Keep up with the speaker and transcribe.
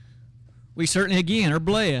We certainly again are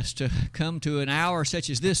blessed to come to an hour such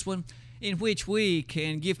as this one in which we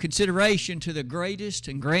can give consideration to the greatest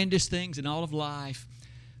and grandest things in all of life.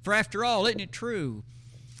 For after all, isn't it true?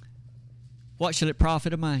 What shall it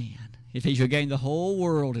profit a man if he shall gain the whole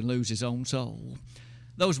world and lose his own soul?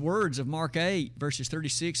 Those words of Mark 8, verses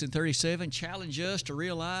 36 and 37 challenge us to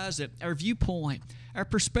realize that our viewpoint, our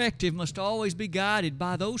perspective must always be guided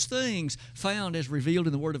by those things found as revealed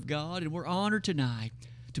in the Word of God. And we're honored tonight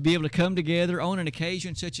to be able to come together on an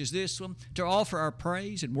occasion such as this one to offer our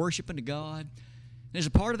praise and worship unto God. And as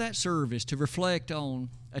a part of that service, to reflect on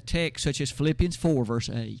a text such as Philippians 4, verse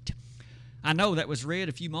 8. I know that was read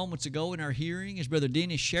a few moments ago in our hearing as Brother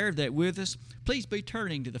Dennis shared that with us. Please be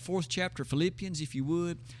turning to the 4th chapter of Philippians if you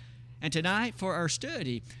would. And tonight for our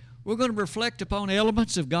study, we're going to reflect upon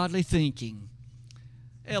elements of godly thinking.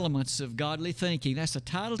 Elements of godly thinking. That's the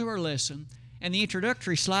title to our lesson. And the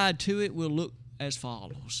introductory slide to it will look as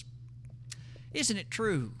follows. Isn't it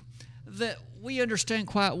true that we understand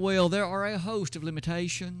quite well there are a host of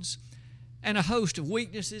limitations and a host of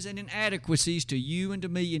weaknesses and inadequacies to you and to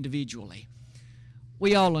me individually?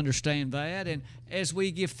 We all understand that, and as we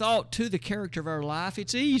give thought to the character of our life,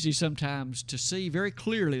 it's easy sometimes to see very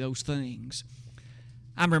clearly those things.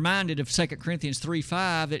 I'm reminded of 2 Corinthians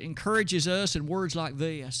 3:5 that encourages us in words like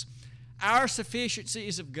this: our sufficiency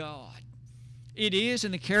is of God. It is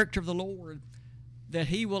in the character of the Lord that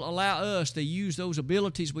He will allow us to use those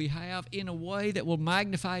abilities we have in a way that will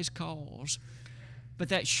magnify His cause. But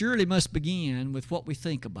that surely must begin with what we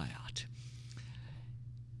think about.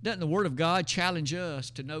 Doesn't the Word of God challenge us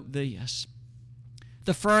to note this?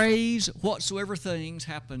 The phrase, whatsoever things,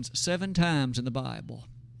 happens 7 times in the Bible.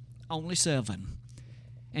 Only 7.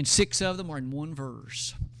 And 6 of them are in one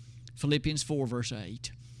verse. Philippians 4, verse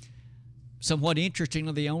 8. Somewhat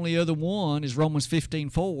interestingly, the only other one is Romans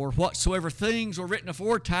 15:4. Whatsoever things were written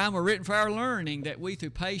aforetime were written for our learning, that we through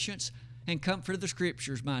patience and comfort of the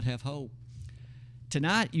Scriptures might have hope.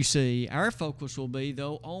 Tonight, you see, our focus will be,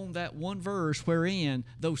 though, on that one verse wherein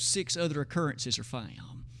those 6 other occurrences are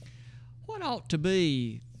found. What ought to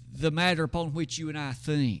be the matter upon which you and I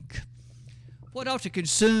think? What ought to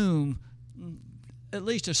consume at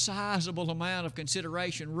least a sizable amount of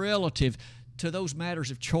consideration relative to those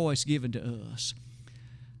matters of choice given to us?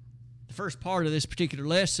 The first part of this particular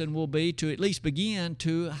lesson will be to at least begin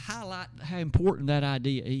to highlight how important that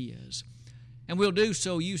idea is. And we'll do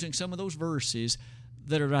so using some of those verses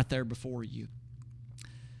that are right there before you.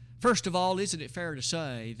 First of all, isn't it fair to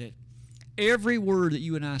say that every word that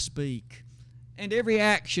you and I speak and every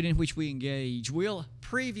action in which we engage will,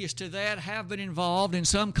 previous to that, have been involved in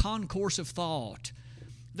some concourse of thought?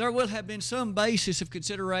 There will have been some basis of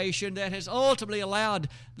consideration that has ultimately allowed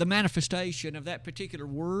the manifestation of that particular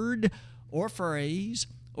word or phrase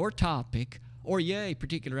or topic or, yea,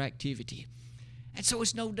 particular activity. And so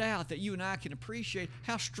it's no doubt that you and I can appreciate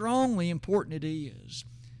how strongly important it is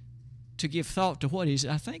to give thought to what is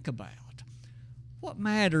I think about. What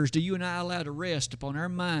matters do you and I allow to rest upon our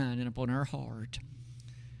mind and upon our heart?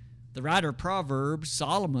 The writer of Proverbs,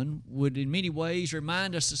 Solomon, would in many ways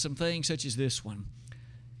remind us of some things such as this one.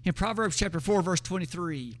 In Proverbs chapter 4, verse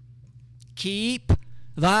 23, keep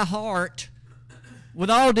thy heart with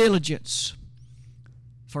all diligence,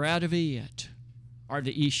 for out of it are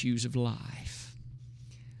the issues of life.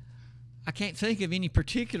 I can't think of any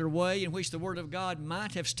particular way in which the Word of God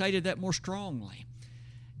might have stated that more strongly.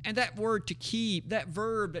 And that word to keep, that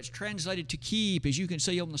verb that's translated to keep, as you can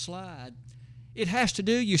see on the slide, it has to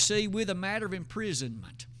do, you see, with a matter of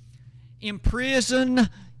imprisonment. Imprison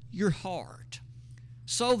your heart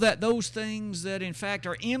so that those things that in fact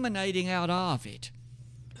are emanating out of it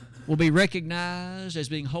will be recognized as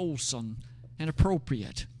being wholesome and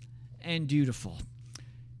appropriate and dutiful.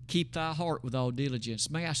 Keep thy heart with all diligence.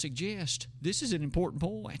 May I suggest, this is an important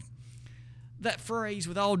point. That phrase,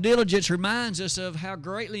 with all diligence, reminds us of how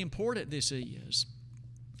greatly important this is.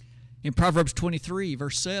 In Proverbs 23,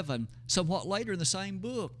 verse 7, somewhat later in the same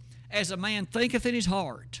book, as a man thinketh in his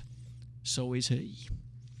heart, so is he.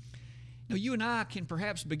 Now, you and I can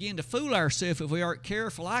perhaps begin to fool ourselves if we aren't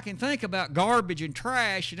careful. I can think about garbage and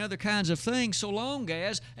trash and other kinds of things so long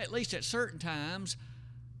as, at least at certain times,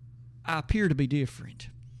 I appear to be different.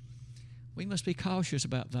 We must be cautious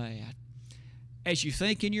about that. As you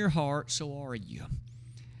think in your heart, so are you.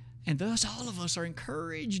 And thus all of us are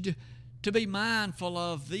encouraged to be mindful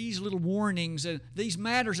of these little warnings and these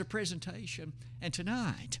matters of presentation. And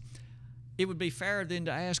tonight, it would be fair then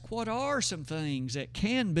to ask, what are some things that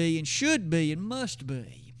can be and should be and must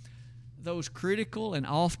be those critical and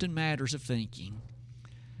often matters of thinking?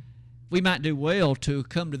 We might do well to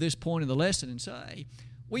come to this point of the lesson and say,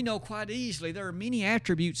 we know quite easily there are many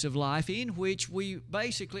attributes of life in which we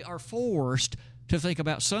basically are forced to think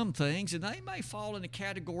about some things, and they may fall in the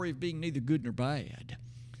category of being neither good nor bad.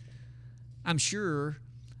 I'm sure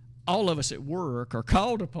all of us at work are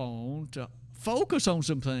called upon to focus on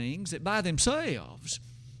some things that by themselves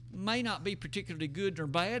may not be particularly good nor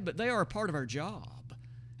bad, but they are a part of our job.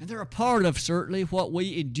 And they're a part of certainly what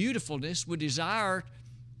we in dutifulness would desire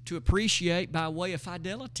to appreciate by way of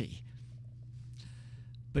fidelity.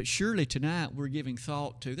 But surely tonight we're giving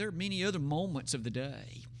thought to, there are many other moments of the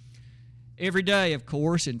day. Every day, of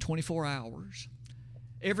course, in 24 hours.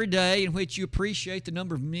 Every day in which you appreciate the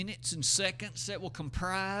number of minutes and seconds that will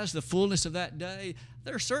comprise the fullness of that day.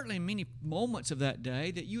 There are certainly many moments of that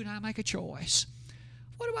day that you and I make a choice.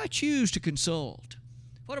 What do I choose to consult?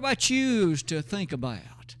 What do I choose to think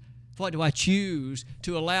about? What do I choose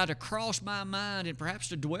to allow to cross my mind and perhaps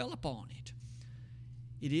to dwell upon it?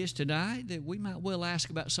 It is tonight that we might well ask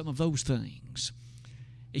about some of those things.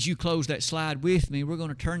 As you close that slide with me, we're going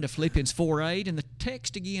to turn to Philippians 4:8, and the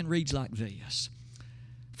text again reads like this.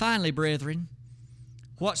 Finally, brethren,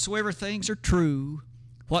 whatsoever things are true,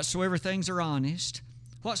 whatsoever things are honest,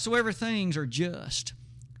 whatsoever things are just,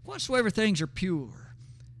 whatsoever things are pure,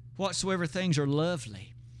 whatsoever things are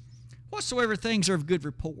lovely, whatsoever things are of good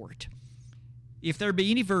report, if there be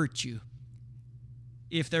any virtue,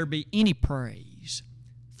 if there be any praise,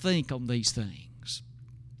 think on these things.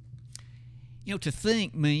 You know, to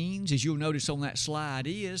think means, as you'll notice on that slide,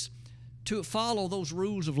 is to follow those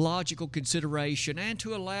rules of logical consideration and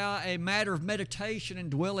to allow a matter of meditation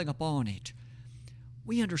and dwelling upon it.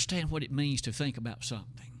 We understand what it means to think about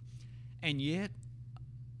something. And yet,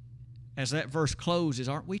 as that verse closes,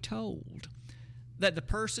 aren't we told that the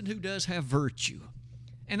person who does have virtue,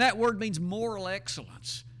 and that word means moral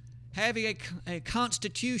excellence, having a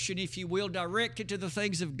constitution, if you will, directed to the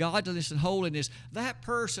things of godliness and holiness, that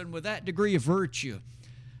person with that degree of virtue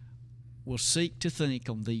will seek to think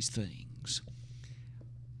on these things.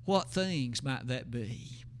 What things might that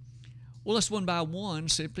be? Well, let's one by one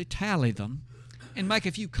simply tally them and make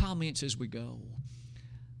a few comments as we go.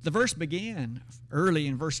 The verse began early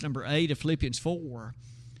in verse number 8 of Philippians 4.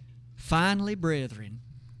 Finally, brethren,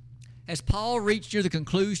 as Paul reached near the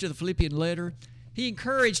conclusion of the Philippian letter, he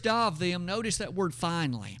encouraged of them, notice that word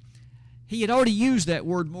finally. He had already used that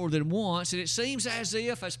word more than once, and it seems as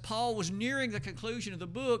if, as Paul was nearing the conclusion of the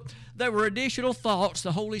book, there were additional thoughts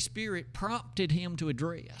the Holy Spirit prompted him to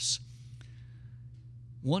address.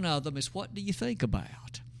 One of them is, what do you think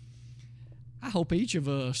about? I hope each of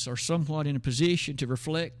us are somewhat in a position to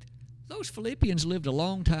reflect. Those Philippians lived a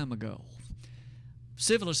long time ago.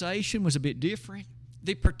 Civilization was a bit different.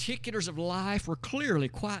 The particulars of life were clearly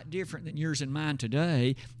quite different than yours and mine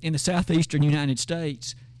today in the southeastern United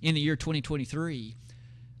States in the year 2023.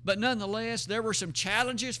 But nonetheless, there were some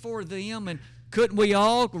challenges for them, and couldn't we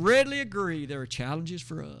all readily agree there are challenges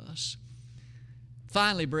for us?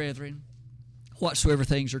 Finally, brethren, whatsoever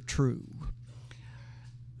things are true.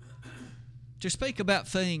 To speak about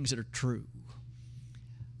things that are true,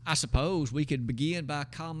 I suppose we could begin by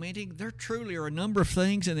commenting there truly are a number of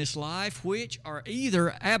things in this life which are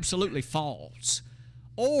either absolutely false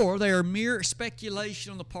or they are mere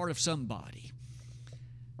speculation on the part of somebody.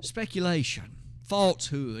 Speculation,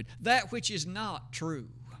 falsehood, that which is not true.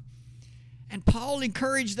 And Paul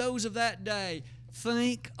encouraged those of that day,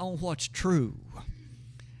 think on what's true.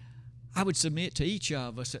 I would submit to each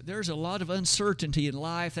of us that there's a lot of uncertainty in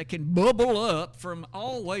life that can bubble up from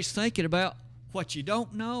always thinking about what you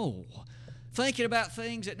don't know. Thinking about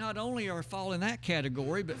things that not only are fall in that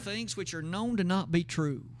category, but things which are known to not be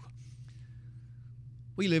true.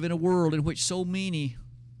 We live in a world in which so many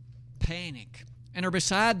panic and are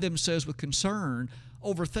beside themselves with concern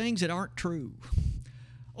over things that aren't true,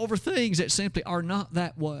 over things that simply are not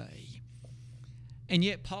that way. And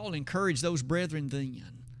yet Paul encouraged those brethren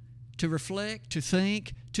then to reflect, to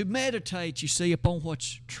think, to meditate, you see, upon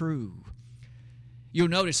what's true. You'll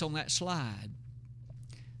notice on that slide,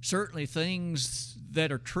 certainly things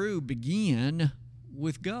that are true begin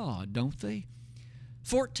with God, don't they?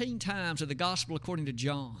 14 times in the Gospel according to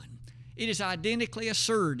John, it is identically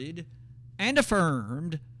asserted and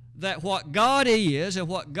affirmed that what God is and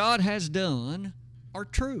what God has done are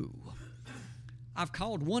true. I've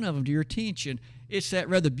called one of them to your attention. It's that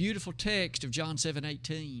rather beautiful text of John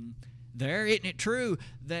 7:18. There, isn't it true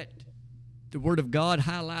that the Word of God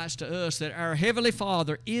highlights to us that our Heavenly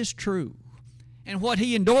Father is true, and what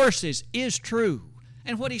He endorses is true,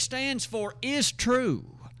 and what He stands for is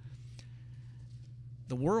true.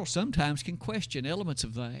 The world sometimes can question elements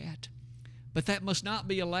of that, but that must not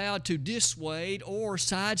be allowed to dissuade or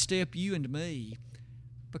sidestep you and me,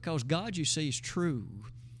 because God, you see, is true.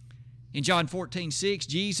 In John 14:6,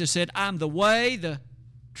 Jesus said, I'm the way, the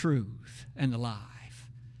truth, and the life.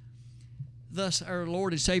 Thus, our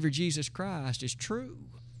Lord and Savior Jesus Christ is true.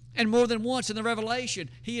 And more than once in the Revelation,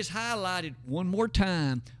 He is highlighted one more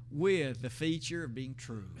time with the feature of being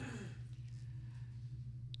true.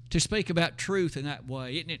 To speak about truth in that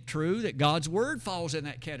way, isn't it true that God's Word falls in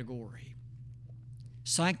that category?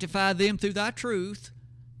 Sanctify them through Thy truth.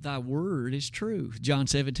 Thy Word is truth. John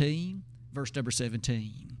 17, verse number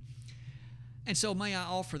 17. And so may I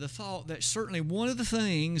offer the thought that certainly one of the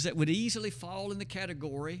things that would easily fall in the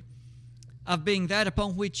category of being that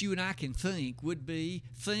upon which you and I can think would be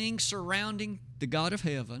things surrounding the God of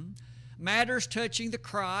heaven, matters touching the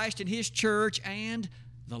Christ and His church, and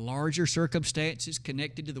the larger circumstances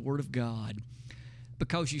connected to the Word of God.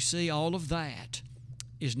 Because you see, all of that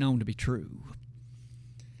is known to be true.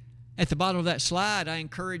 At the bottom of that slide, I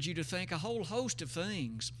encourage you to think a whole host of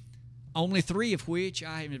things, only 3 of which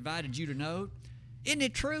I have invited you to note. Isn't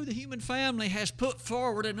it true the human family has put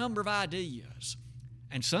forward a number of ideas?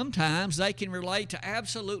 And sometimes they can relate to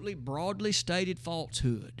absolutely broadly stated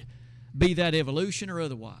falsehood, be that evolution or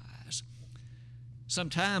otherwise.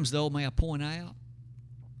 Sometimes, though, may I point out,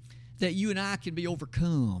 that you and I can be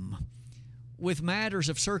overcome with matters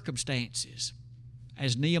of circumstances,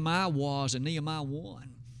 as Nehemiah was in Nehemiah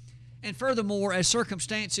 1. And furthermore, as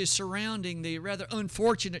circumstances surrounding the rather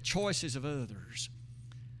unfortunate choices of others.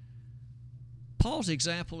 Paul's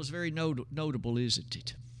example is very notable, isn't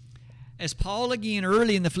it? As Paul again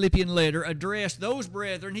early in the Philippian letter addressed those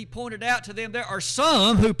brethren, he pointed out to them there are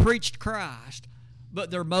some who preached Christ, but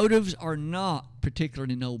their motives are not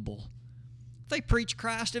particularly noble. They preach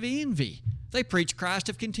Christ of envy. They preach Christ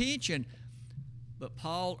of contention. But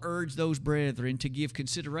Paul urged those brethren to give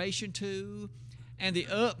consideration to and the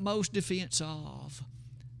utmost defense of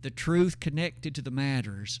the truth connected to the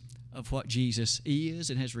matters of what Jesus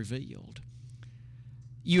is and has revealed.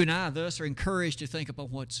 You and I, thus, are encouraged to think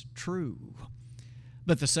upon what's true.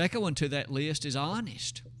 But the second one to that list is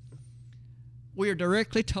honest. We are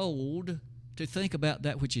directly told to think about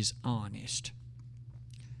that which is honest.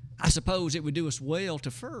 I suppose it would do us well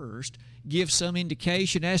to first give some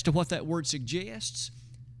indication as to what that word suggests,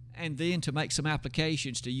 and then to make some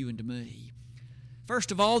applications to you and to me.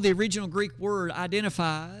 First of all, the original Greek word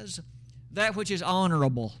identifies that which is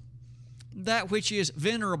honorable, that which is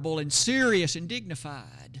venerable and serious and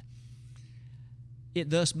dignified.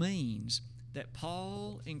 It thus means that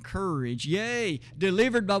Paul encouraged, yea,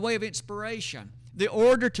 delivered by way of inspiration, the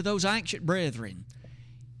order to those ancient brethren.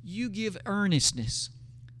 You give earnestness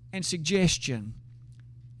and suggestion,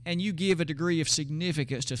 and you give a degree of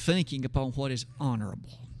significance to thinking upon what is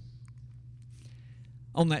honorable.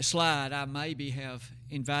 On that slide, I maybe have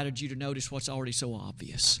invited you to notice what's already so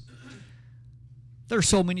obvious. There are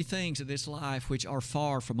so many things in this life which are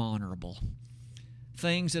far from honorable.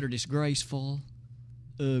 Things that are disgraceful,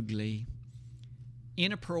 ugly,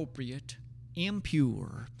 inappropriate,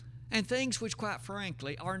 impure, and things which, quite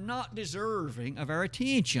frankly, are not deserving of our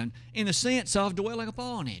attention in the sense of dwelling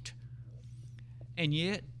upon it. And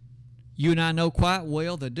yet, you and I know quite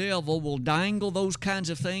well the devil will dangle those kinds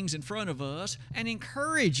of things in front of us and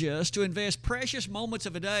encourage us to invest precious moments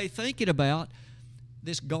of a day thinking about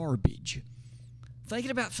this garbage,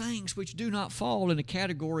 thinking about things which do not fall in the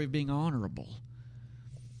category of being honorable.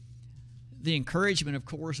 The encouragement, of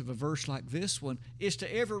course, of a verse like this one is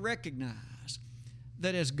to ever recognize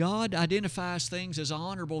that as God identifies things as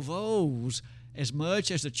honorable, those, as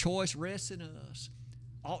much as the choice rests in us,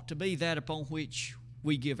 ought to be that upon which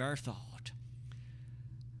we give our thought.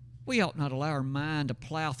 We ought not allow our mind to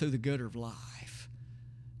plow through the gutter of life,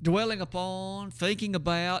 dwelling upon, thinking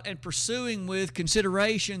about, and pursuing with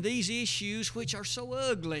consideration these issues which are so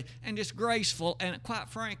ugly and disgraceful and, quite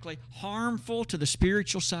frankly, harmful to the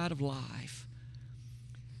spiritual side of life.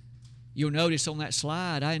 You'll notice on that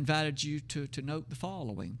slide, I invited you to note the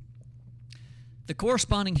following. The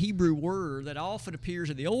corresponding Hebrew word that often appears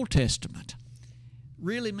in the Old Testament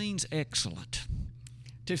really means excellent.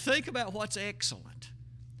 To think about what's excellent,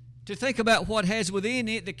 to think about what has within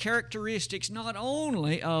it the characteristics not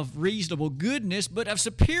only of reasonable goodness, but of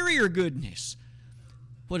superior goodness.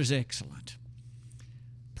 What is excellent?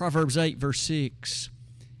 Proverbs 8, verse 6.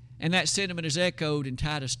 And that sentiment is echoed in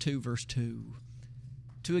Titus 2, verse 2.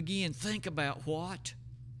 To again think about what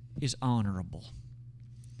is honorable.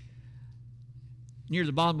 Near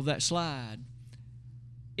the bottom of that slide,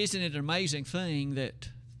 isn't it an amazing thing that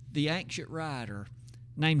the ancient writer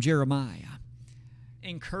named Jeremiah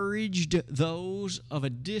encouraged those of a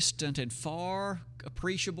distant and far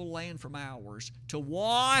appreciable land from ours to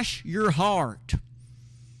wash your heart.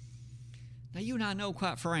 Now, you and I know,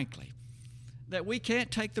 quite frankly, that we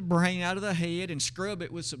can't take the brain out of the head and scrub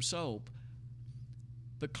it with some soap.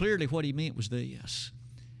 But clearly what he meant was this,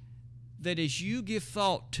 that as you give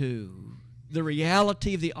thought to the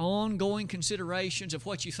reality of the ongoing considerations of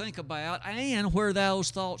what you think about and where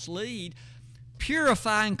those thoughts lead,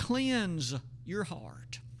 purify and cleanse your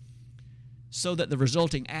heart so that the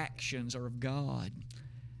resulting actions are of God.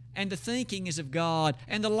 And the thinking is of God,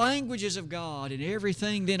 and the language is of God, and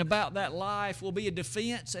everything then about that life will be a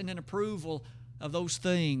defense and an approval of those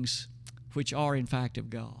things which are in fact of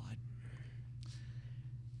God.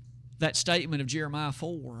 That statement of Jeremiah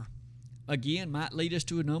 4, again, might lead us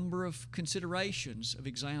to a number of considerations, of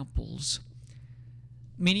examples.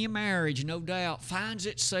 Many a marriage, no doubt, finds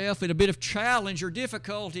itself in a bit of challenge or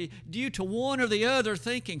difficulty due to one or the other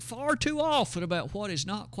thinking far too often about what is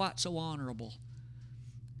not quite so honorable.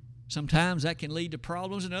 Sometimes that can lead to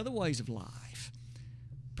problems in other ways of life.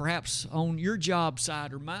 Perhaps on your job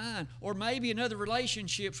site or mine, or maybe in other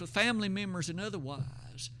relationships with family members and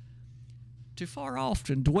otherwise. To far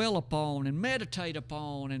often dwell upon and meditate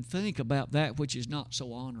upon and think about that which is not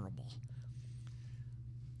so honorable.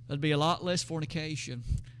 There'd be a lot less fornication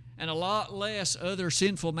and a lot less other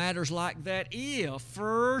sinful matters like that if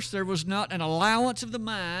first there was not an allowance of the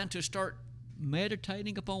mind to start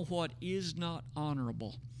meditating upon what is not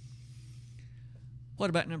honorable. What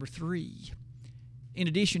about number 3? In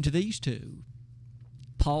addition to these two,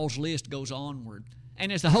 Paul's list goes onward.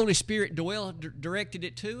 And as the Holy Spirit directed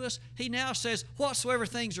it to us, he now says, whatsoever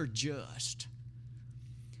things are just.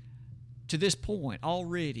 To this point,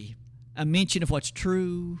 already, a mention of what's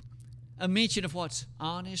true, a mention of what's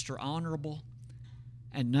honest or honorable.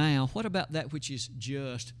 And now, what about that which is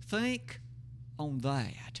just? Think on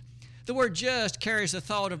that. The word just carries the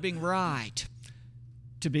thought of being right,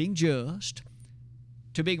 to being just,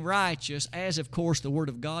 to being righteous, as, of course, the Word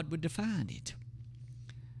of God would define it.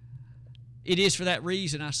 It is for that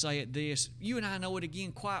reason I say it this. You and I know it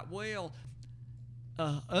again quite well.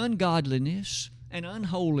 Ungodliness and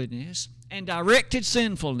unholiness and directed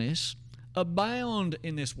sinfulness abound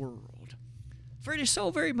in this world. For it is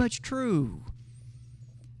so very much true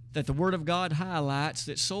that the Word of God highlights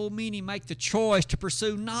that so many make the choice to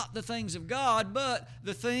pursue not the things of God, but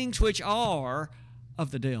the things which are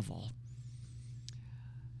of the devil.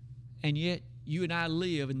 And yet, you and I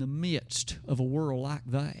live in the midst of a world like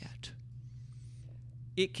that.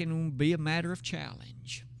 It can be a matter of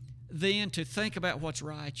challenge then to think about what's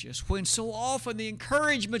righteous, when so often the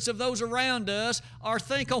encouragements of those around us are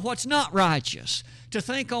think on what's not righteous, to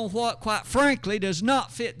think on what, quite frankly, does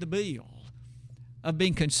not fit the bill of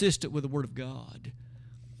being consistent with the Word of God.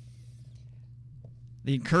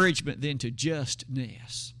 The encouragement then to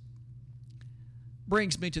justness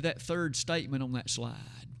brings me to that third statement on that slide.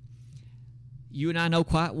 You and I know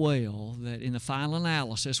quite well that in the final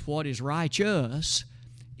analysis, what is righteous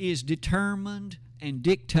is determined and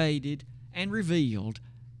dictated and revealed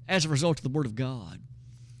as a result of the Word of God.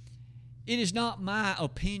 It is not my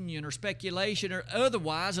opinion or speculation or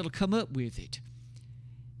otherwise that'll come up with it.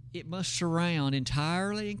 It must surround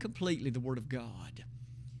entirely and completely the Word of God.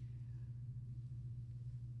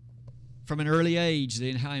 From an early age,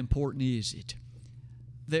 then, how important is it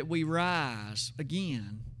that we rise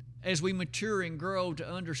again as we mature and grow to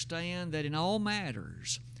understand that in all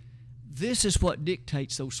matters, this is what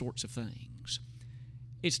dictates those sorts of things.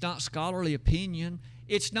 It's not scholarly opinion.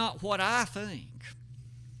 It's not what I think.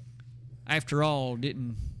 After all,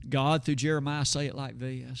 didn't God through Jeremiah say it like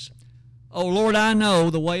this? Oh, Lord, I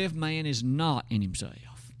know the way of man is not in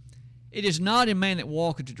himself. It is not in man that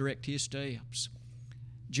walketh to direct his steps.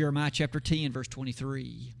 Jeremiah chapter 10, verse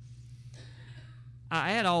 23.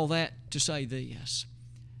 I add all that to say this.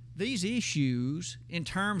 These issues, in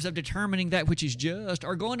terms of determining that which is just,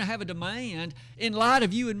 are going to have a demand in light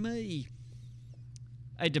of you and me.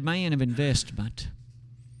 A demand of investment.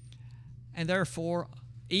 And therefore,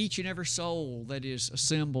 each and every soul that is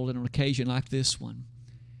assembled in an occasion like this one,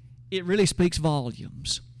 it really speaks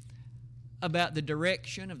volumes about the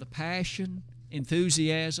direction of the passion,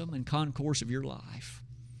 enthusiasm, and concourse of your life.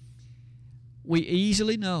 We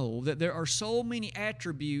easily know that there are so many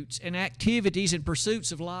attributes and activities and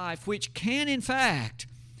pursuits of life which can, in fact,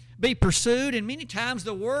 be pursued, and many times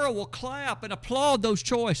the world will clap and applaud those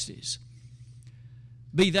choices,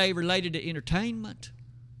 be they related to entertainment,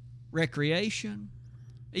 recreation,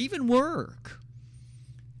 even work.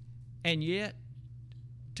 And yet,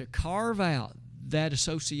 to carve out that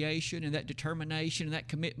association and that determination and that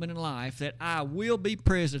commitment in life that I will be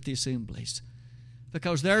present at the assemblies,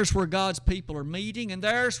 because there's where God's people are meeting, and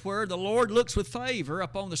there's where the Lord looks with favor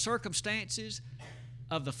upon the circumstances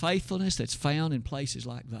of the faithfulness that's found in places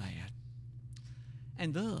like that.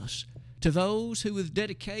 And thus, to those who with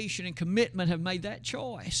dedication and commitment have made that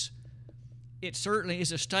choice. It certainly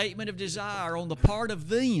is a statement of desire on the part of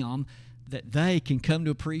them that they can come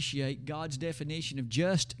to appreciate God's definition of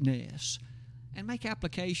justness and make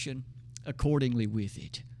application accordingly with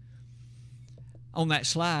it. On that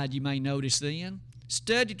slide, you may notice then,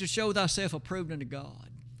 study to show thyself approved unto God,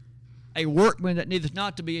 a workman that needeth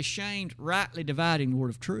not to be ashamed, rightly dividing the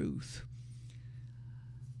word of truth.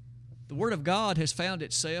 The Word of God has found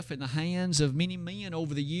itself in the hands of many men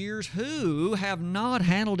over the years who have not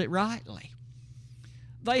handled it rightly.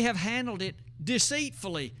 They have handled it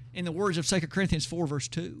deceitfully, in the words of 2 Corinthians 4, verse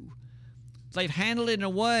 2. They've handled it in a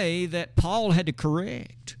way that Paul had to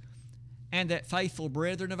correct, and that faithful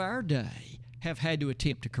brethren of our day have had to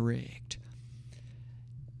attempt to correct.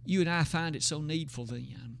 You and I find it so needful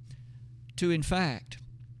then to, in fact,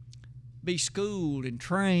 be schooled and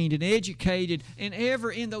trained and educated, and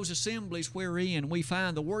ever in those assemblies wherein we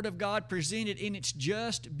find the Word of God presented in its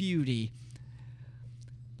just beauty.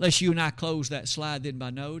 Lest you and I close that slide then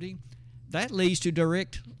by noting, that leads to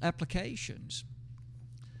direct applications.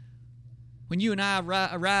 When you and I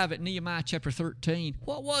arrive at Nehemiah chapter 13,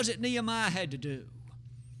 what was it Nehemiah had to do?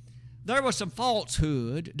 There was some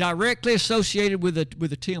falsehood directly associated with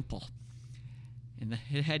the temple, and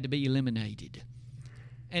it had to be eliminated.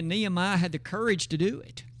 And Nehemiah had the courage to do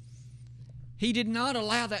it. He did not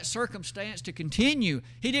allow that circumstance to continue.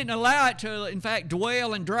 He didn't allow it to, in fact,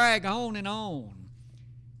 dwell and drag on and on.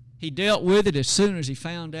 He dealt with it as soon as he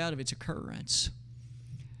found out of its occurrence.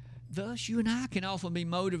 Thus, you and I can often be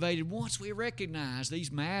motivated once we recognize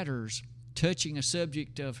these matters touching a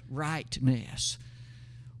subject of rightness.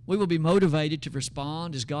 We will be motivated to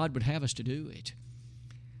respond as God would have us to do it.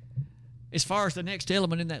 As far as the next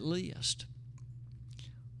element in that list,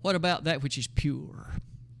 what about that which is pure?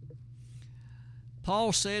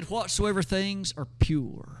 Paul said, whatsoever things are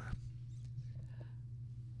pure.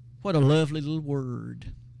 What a lovely little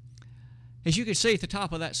word. As you can see at the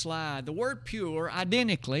top of that slide, the word pure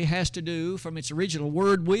identically has to do from its original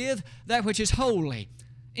word with that which is holy,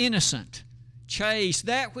 innocent, chaste,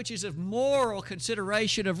 that which is of moral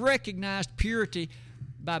consideration, of recognized purity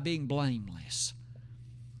by being blameless.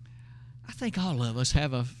 I think all of us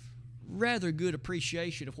have a rather good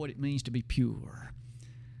appreciation of what it means to be pure.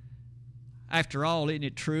 After all, isn't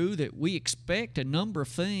it true that we expect a number of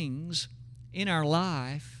things in our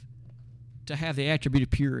life to have the attribute of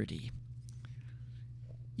purity?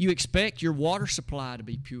 You expect your water supply to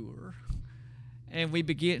be pure, and we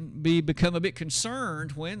become a bit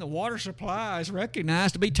concerned when the water supply is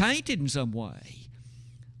recognized to be tainted in some way.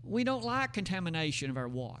 We don't like contamination of our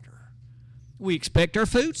water. We expect our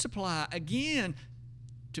food supply, again,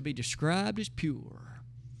 to be described as pure.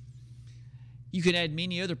 You can add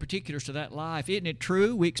many other particulars to that life. Isn't it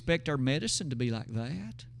true we expect our medicine to be like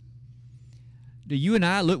that? Do you and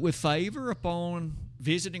I look with favor upon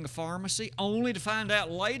visiting a pharmacy only to find out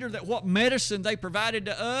later that what medicine they provided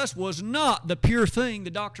to us was not the pure thing the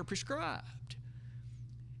doctor prescribed?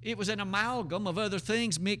 It was an amalgam of other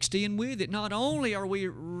things mixed in with it. Not only are we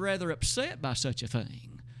rather upset by such a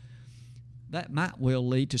thing, that might well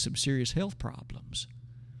lead to some serious health problems.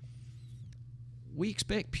 We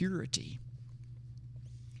expect purity.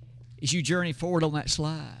 As you journey forward on that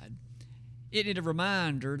slide, it is a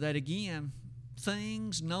reminder that, again,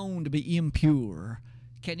 things known to be impure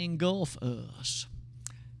can engulf us,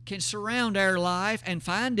 can surround our life and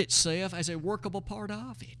find itself as a workable part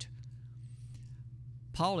of it.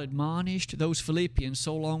 Paul admonished those Philippians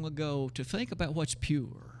so long ago to think about what's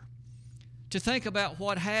pure, to think about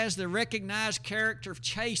what has the recognized character of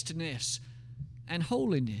chasteness and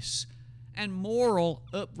holiness and moral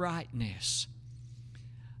uprightness.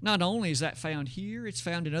 Not only is that found here, it's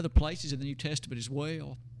found in other places in the New Testament as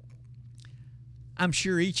well. I'm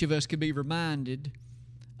sure each of us could be reminded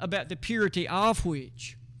about the purity of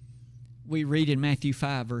which we read in Matthew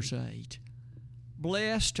 5, verse 8.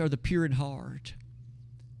 Blessed are the pure in heart,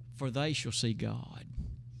 for they shall see God.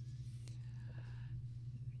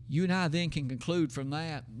 You and I then can conclude from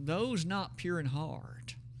that, those not pure in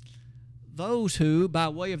heart, those who, by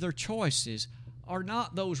way of their choices, are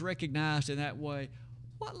not those recognized in that way,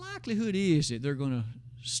 what likelihood is it they're going to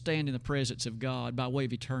stand in the presence of God by way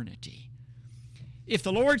of eternity? If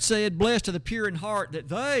the Lord said, blessed are the pure in heart, that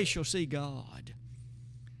they shall see God,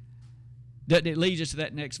 doesn't it lead us to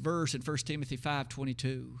that next verse in 1 Timothy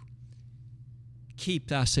 5:22? Keep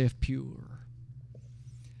thyself pure.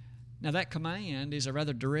 Now that command is a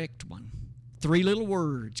rather direct one. 3 little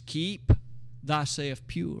words, keep thyself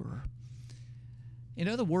pure. In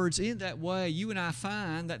other words, in that way, you and I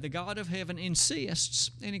find that the God of heaven insists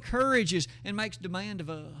and encourages and makes demand of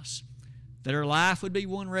us that her life would be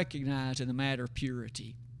one recognized in the matter of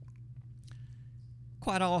purity.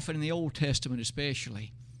 Quite often in the Old Testament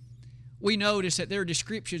especially, we notice that there are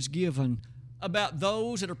descriptions given about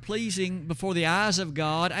those that are pleasing before the eyes of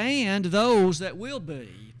God and those that will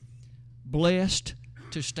be blessed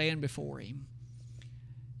to stand before Him.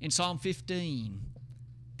 In Psalm 15,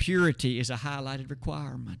 purity is a highlighted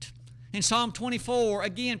requirement. In Psalm 24,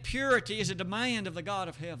 again, purity is a demand of the God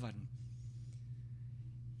of heaven.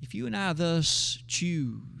 If you and I thus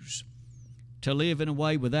choose to live in a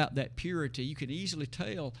way without that purity, you can easily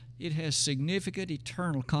tell it has significant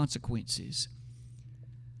eternal consequences.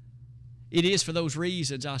 It is for those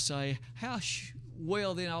reasons I say, how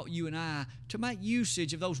well then ought you and I to make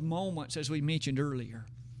usage of those moments as we mentioned earlier.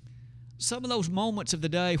 Some of those moments of the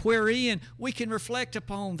day wherein we can reflect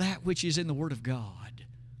upon that which is in the Word of God.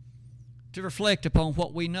 To reflect upon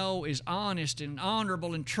what we know is honest and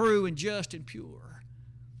honorable and true and just and pure.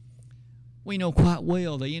 We know quite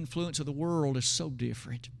well the influence of the world is so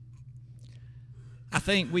different. I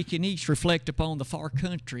think we can each reflect upon the far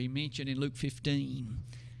country mentioned in Luke 15.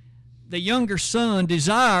 The younger son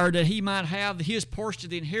desired that he might have his portion of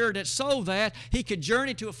the inheritance so that he could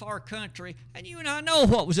journey to a far country, and you and I know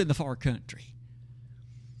what was in the far country.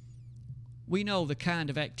 We know the kind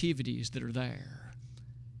of activities that are there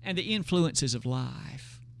and the influences of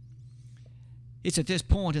life. It's at this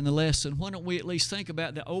point in the lesson, why don't we at least think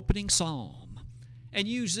about the opening psalm and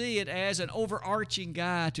use it as an overarching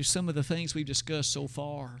guide to some of the things we've discussed so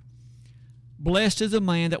far. Blessed is the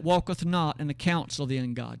man that walketh not in the counsel of the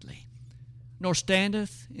ungodly, nor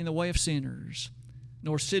standeth in the way of sinners,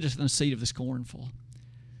 nor sitteth in the seat of the scornful.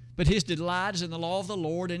 But his delight is in the law of the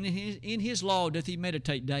Lord, and in his law doth he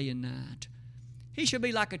meditate day and night. He shall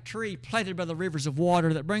be like a tree planted by the rivers of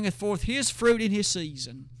water, that bringeth forth his fruit in his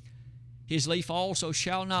season. His leaf also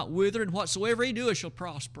shall not wither, and whatsoever he doeth shall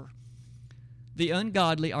prosper. The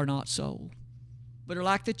ungodly are not so, but are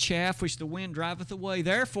like the chaff which the wind driveth away.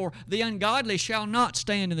 Therefore the ungodly shall not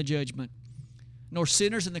stand in the judgment, nor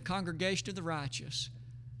sinners in the congregation of the righteous.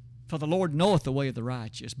 For the Lord knoweth the way of the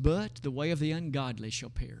righteous, but the way of the ungodly shall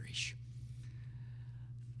perish.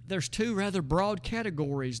 There's two rather broad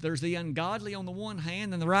categories. There's the ungodly on the one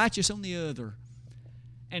hand and the righteous on the other.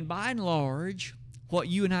 And by and large, what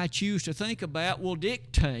you and I choose to think about will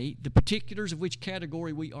dictate the particulars of which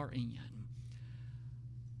category we are in.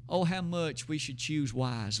 Oh, how much we should choose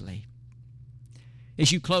wisely.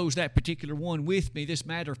 As you close that particular one with me, this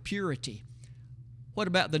matter of purity, what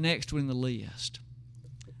about the next one in the list?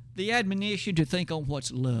 The admonition to think on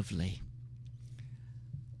what's lovely.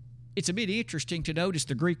 It's a bit interesting to notice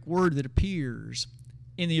the Greek word that appears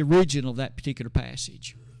in the original of that particular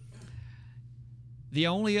passage. The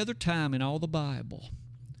only other time in all the Bible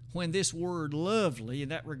when this word lovely, in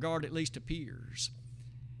that regard at least, appears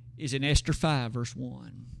is in Esther 5, verse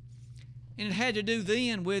 1. And it had to do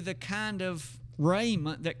then with the kind of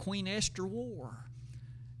raiment that Queen Esther wore.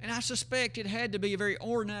 And I suspect it had to be a very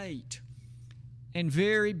ornate and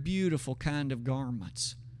very beautiful kind of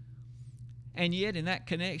garments. And yet in that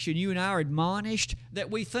connection, you and I are admonished that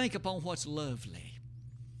we think upon what's lovely.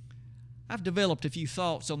 I've developed a few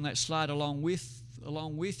thoughts on that slide along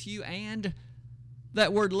with you, and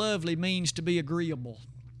that word lovely means to be agreeable,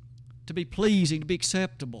 to be pleasing, to be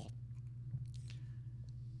acceptable.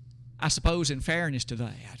 I suppose in fairness to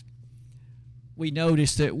that, we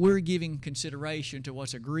notice that we're giving consideration to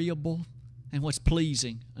what's agreeable and what's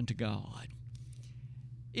pleasing unto God.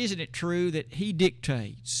 Isn't it true that He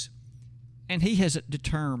dictates and He has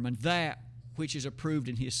determined that which is approved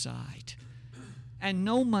in His sight? And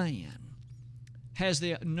no man has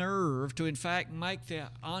the nerve to in fact make the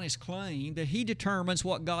honest claim that he determines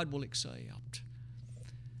what God will accept.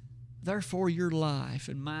 Therefore your life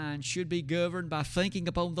and mine should be governed by thinking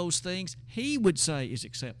upon those things He would say is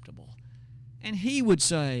acceptable and He would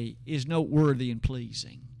say is noteworthy and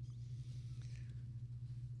pleasing.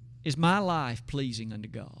 Is my life pleasing unto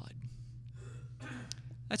God?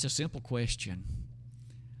 That's a simple question.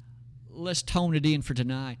 Let's tone it in for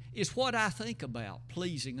tonight. Is what I think about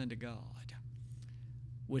pleasing unto God?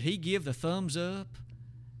 Would He give the thumbs up,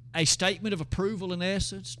 a statement of approval in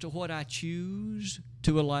essence to what I choose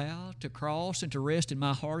to allow to cross and to rest in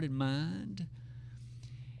my heart and mind?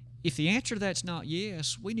 If the answer to that's not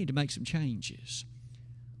yes, we need to make some changes.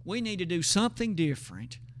 We need to do something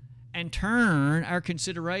different and turn our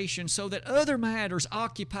consideration so that other matters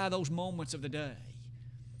occupy those moments of the day,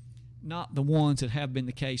 not the ones that have been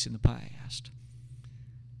the case in the past.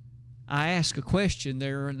 I ask a question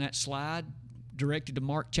there in that slide directed to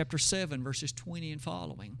Mark chapter 7, verses 20 and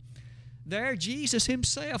following. There Jesus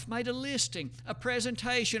Himself made a listing, a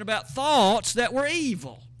presentation about thoughts that were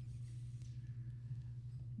evil.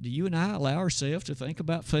 Do you and I allow ourselves to think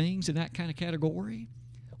about things in that kind of category?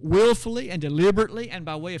 Willfully and deliberately and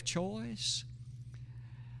by way of choice?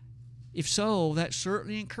 If so, that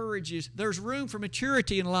certainly encourages. There's room for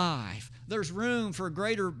maturity in life. There's room for a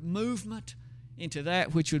greater movement into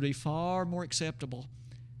that which would be far more acceptable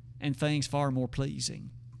and things far more pleasing.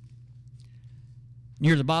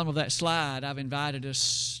 Near the bottom of that slide, I've invited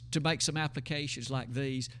us to make some applications like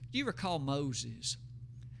these. Do you recall Moses?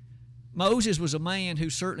 Moses was a man who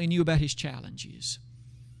certainly knew about his challenges.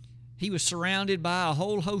 He was surrounded by a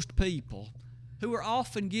whole host of people who were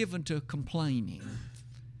often given to complaining.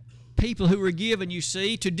 People who were given, you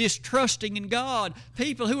see, to distrusting in God.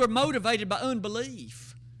 People who were motivated by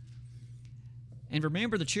unbelief. And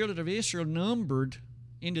remember, the children of Israel numbered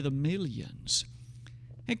into the millions.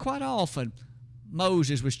 And quite often,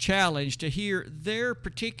 Moses was challenged to hear their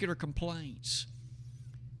particular complaints.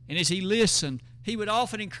 And as he listened, he would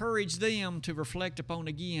often encourage them to reflect upon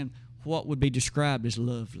again what would be described as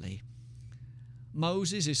lovely.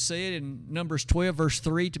 Moses is said in Numbers 12, verse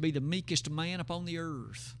 3, to be the meekest man upon the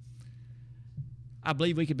earth. I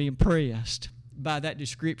believe we could be impressed by that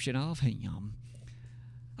description of him.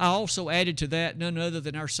 I also added to that none other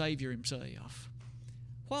than our Savior himself.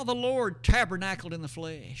 While the Lord tabernacled in the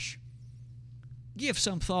flesh, give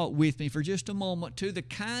some thought with me for just a moment to the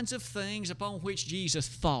kinds of things upon which Jesus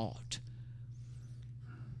thought.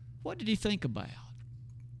 What did he think about?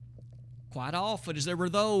 Quite often, as there were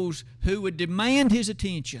those who would demand his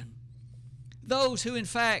attention, those who in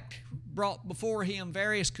fact brought before him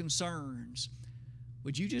various concerns,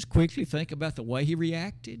 would you just quickly think about the way he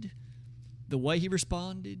reacted, the way he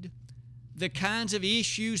responded, the kinds of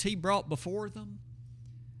issues he brought before them?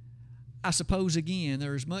 I suppose, again,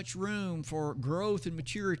 there is much room for growth and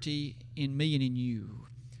maturity in me and in you.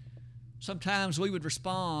 Sometimes we would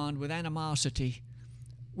respond with animosity,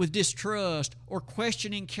 with distrust, or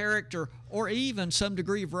questioning character, or even some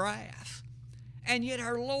degree of wrath. And yet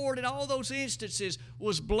our Lord in all those instances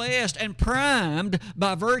was blessed and primed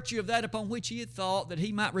by virtue of that upon which he had thought that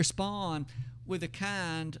he might respond with a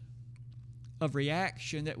kind of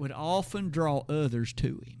reaction that would often draw others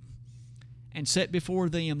to him and set before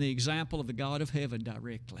them the example of the God of heaven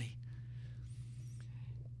directly.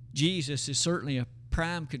 Jesus is certainly a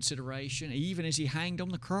prime consideration even as he hanged on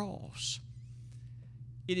the cross.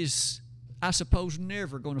 It is, I suppose,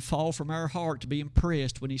 never going to fall from our heart to be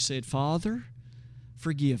impressed when he said, "Father,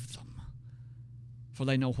 forgive them, for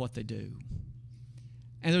they know what they do."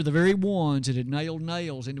 And they're the very ones that had nailed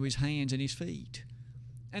nails into his hands and his feet,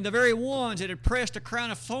 and the very ones that had pressed a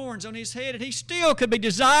crown of thorns on his head, and he still could be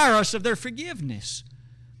desirous of their forgiveness,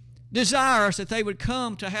 desirous that they would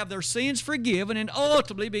come to have their sins forgiven and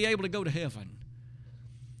ultimately be able to go to heaven.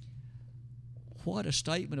 What a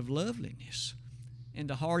statement of loveliness in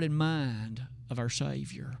the heart and mind of our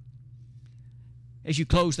Savior. As you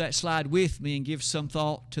close that slide with me and give some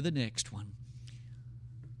thought to the next one.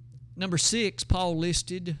 Number 6, Paul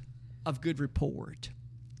listed of good report.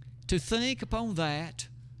 To think upon that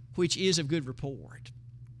which is of good report.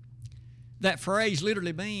 That phrase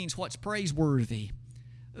literally means what's praiseworthy,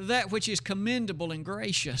 that which is commendable and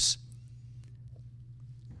gracious.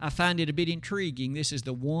 I find it a bit intriguing. This is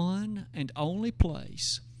the one and only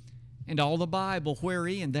place in all the Bible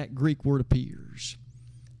wherein that Greek word appears.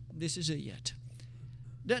 This is it.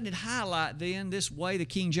 Doesn't it highlight then this way the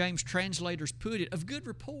King James translators put it, of good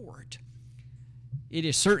report? It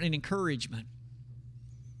is certainly an encouragement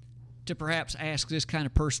to perhaps ask this kind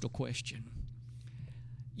of personal question.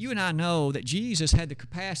 You and I know that Jesus had the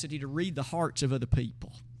capacity to read the hearts of other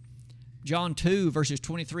people. John 2, verses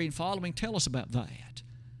 23 and following tell us about that.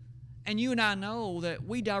 And you and I know that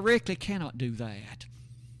we directly cannot do that.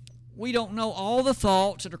 We don't know all the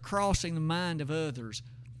thoughts that are crossing the mind of others.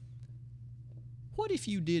 What if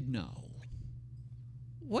you did know?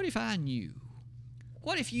 What if I knew?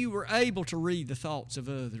 What if you were able to read the thoughts of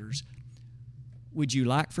others? Would you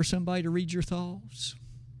like for somebody to read your thoughts?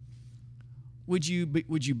 Would you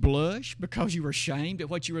blush because you were ashamed at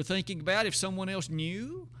what you were thinking about if someone else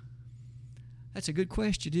knew? That's a good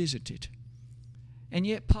question, isn't it? And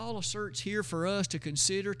yet Paul asserts here for us to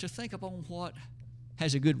consider, to think upon what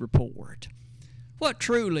has a good report. What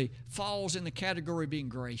truly falls in the category of being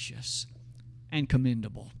gracious and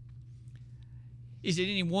commendable. Is it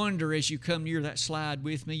any wonder as you come near that slide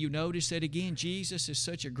with me, you notice that again Jesus is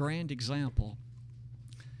such a grand example.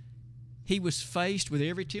 He was faced with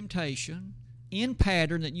every temptation in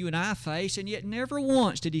pattern that you and I face, and yet never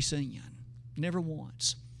once did he sin. Never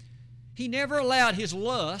once. He never allowed his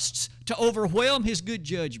lusts to overwhelm his good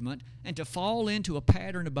judgment and to fall into a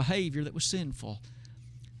pattern of behavior that was sinful.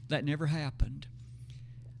 That never happened.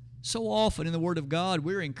 So often in the Word of God,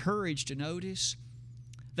 we're encouraged to notice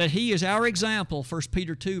that He is our example, 1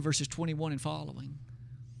 Peter 2, verses 21 and following.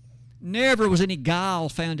 Never was any guile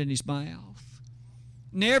found in His mouth.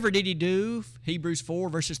 Never did He do, Hebrews 4,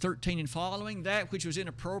 verses 13 and following, that which was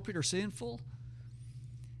inappropriate or sinful.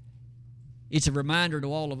 It's a reminder to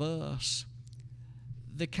all of us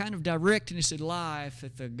the kind of directness in life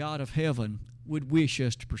that the God of heaven would wish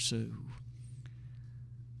us to pursue.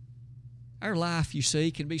 Our life, you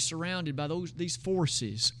see, can be surrounded by these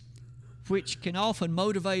forces which can often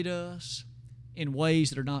motivate us in ways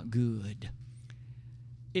that are not good.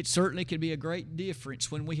 It certainly can be a great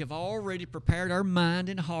difference when we have already prepared our mind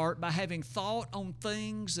and heart by having thought on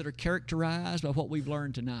things that are characterized by what we've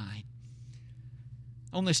learned tonight.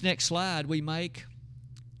 On this next slide, we make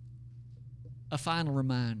a final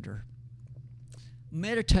reminder.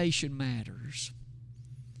 Meditation matters.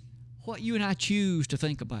 What you and I choose to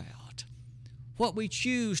think about, what we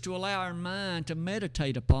choose to allow our mind to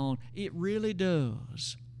meditate upon, it really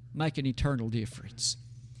does make an eternal difference.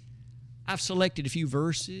 I've selected a few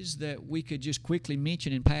verses that we could just quickly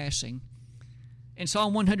mention in passing. In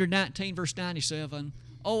Psalm 119, verse 97,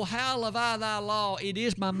 "Oh, how love I thy law, it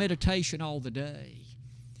is my meditation all the day."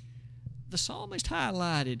 The psalmist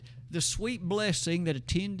highlighted the sweet blessing that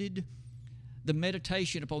attended the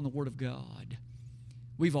meditation upon the Word of God.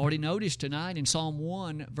 We've already noticed tonight in Psalm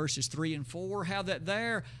 1, verses 3 and 4, how that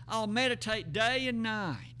there I'll meditate day and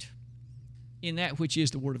night in that which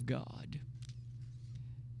is the Word of God.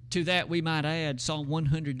 To that we might add Psalm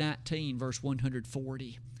 119, verse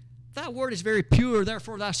 140. Thy word is very pure,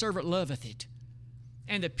 therefore thy servant loveth it.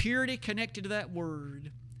 And the purity connected to that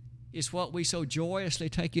word is what we so joyously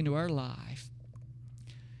take into our life.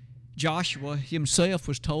 Joshua himself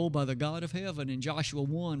was told by the God of heaven in Joshua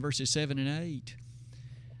 1, verses 7 and 8,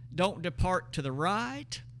 don't depart to the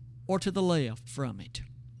right or to the left from it,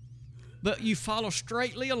 but you follow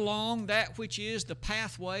straightly along that which is the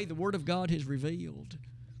pathway the Word of God has revealed.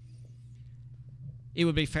 It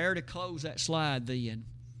would be fair to close that slide then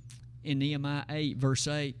in Nehemiah 8, verse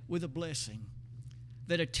 8, with a blessing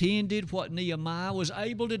that attended what Nehemiah was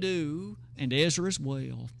able to do, and Ezra as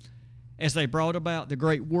well, as they brought about the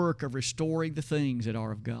great work of restoring the things that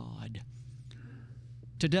are of God.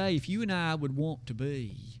 Today, if you and I would want to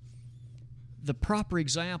be the proper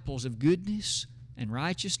examples of goodness and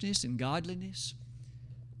righteousness and godliness,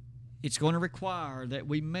 it's going to require that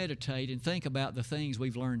we meditate and think about the things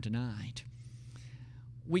we've learned tonight.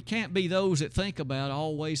 We can't be those that think about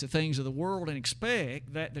always the things of the world and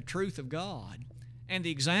expect that the truth of God and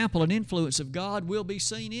the example and influence of God will be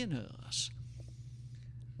seen in us.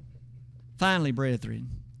 Finally,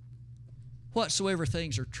 brethren, whatsoever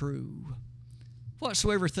things are true,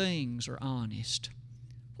 whatsoever things are honest,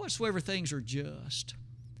 whatsoever things are just,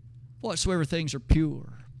 whatsoever things are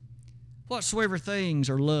pure, whatsoever things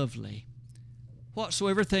are lovely,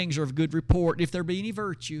 whatsoever things are of good report, if there be any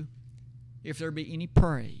virtue, if there be any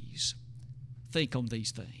praise, think on these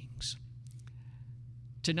things.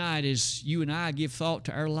 Tonight, as you and I give thought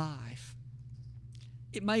to our life,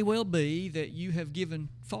 it may well be that you have given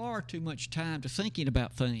far too much time to thinking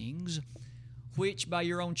about things which, by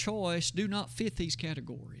your own choice, do not fit these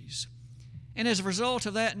categories. And as a result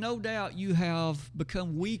of that, no doubt you have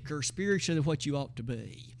become weaker spiritually than what you ought to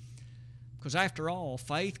be. Because after all,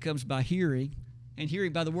 faith comes by hearing, and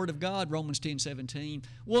hearing by the Word of God, Romans 10:17.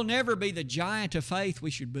 We'll never be the giant of faith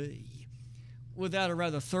we should be without a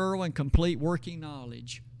rather thorough and complete working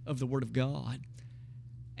knowledge of the Word of God.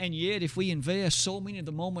 And yet, if we invest so many of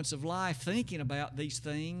the moments of life thinking about these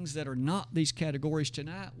things that are not these categories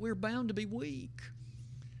tonight, we're bound to be weak.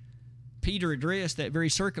 Peter addressed that very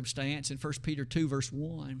circumstance in 1 Peter 2, verse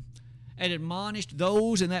 1, and admonished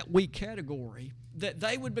those in that weak category that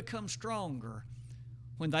they would become stronger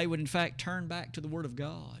when they would in fact turn back to the Word of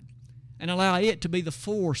God and allow it to be the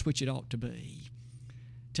force which it ought to be.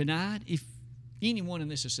 Tonight, if anyone in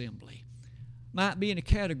this assembly might be in a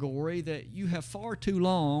category that you have far too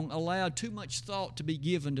long allowed too much thought to be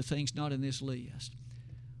given to things not in this list,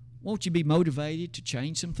 won't you be motivated to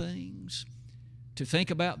change some things, to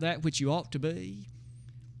think about that which you ought to be?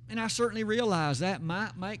 And I certainly realize that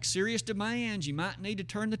might make serious demands. You might need to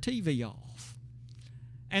turn the TV off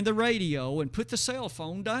and the radio and put the cell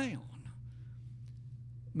phone down.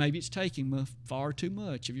 Maybe it's taking far too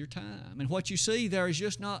much of your time, and what you see there is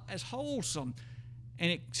just not as wholesome, and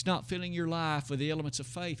it's not filling your life with the elements of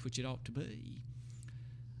faith which it ought to be.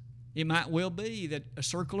 It might well be that a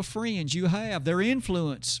circle of friends you have, their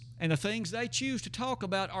influence and the things they choose to talk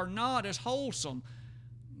about are not as wholesome.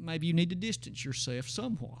 Maybe you need to distance yourself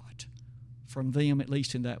somewhat from them, at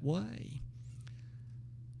least in that way.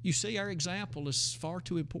 You see, our example is far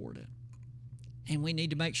too important. And we need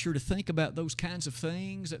to make sure to think about those kinds of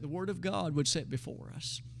things that the Word of God would set before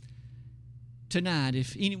us. Tonight,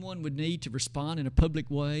 if anyone would need to respond in a public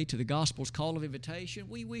way to the gospel's call of invitation,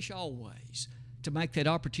 we wish always to make that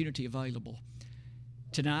opportunity available.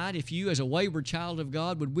 Tonight, if you as a wayward child of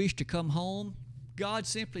God would wish to come home, God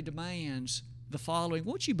simply demands the following.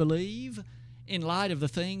 Won't you believe in light of the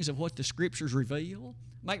things of what the Scriptures reveal?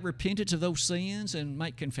 Make repentance of those sins and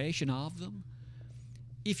make confession of them.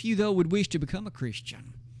 If you, though, would wish to become a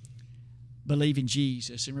Christian, believe in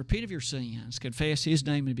Jesus and repent of your sins, confess His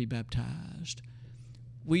name and be baptized.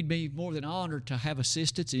 We'd be more than honored to have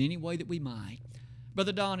assistance in any way that we might.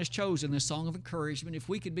 Brother Don has chosen this song of encouragement. If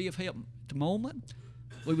we could be of help at the moment,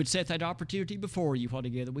 we would set that opportunity before you while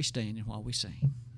together we stand and while we sing.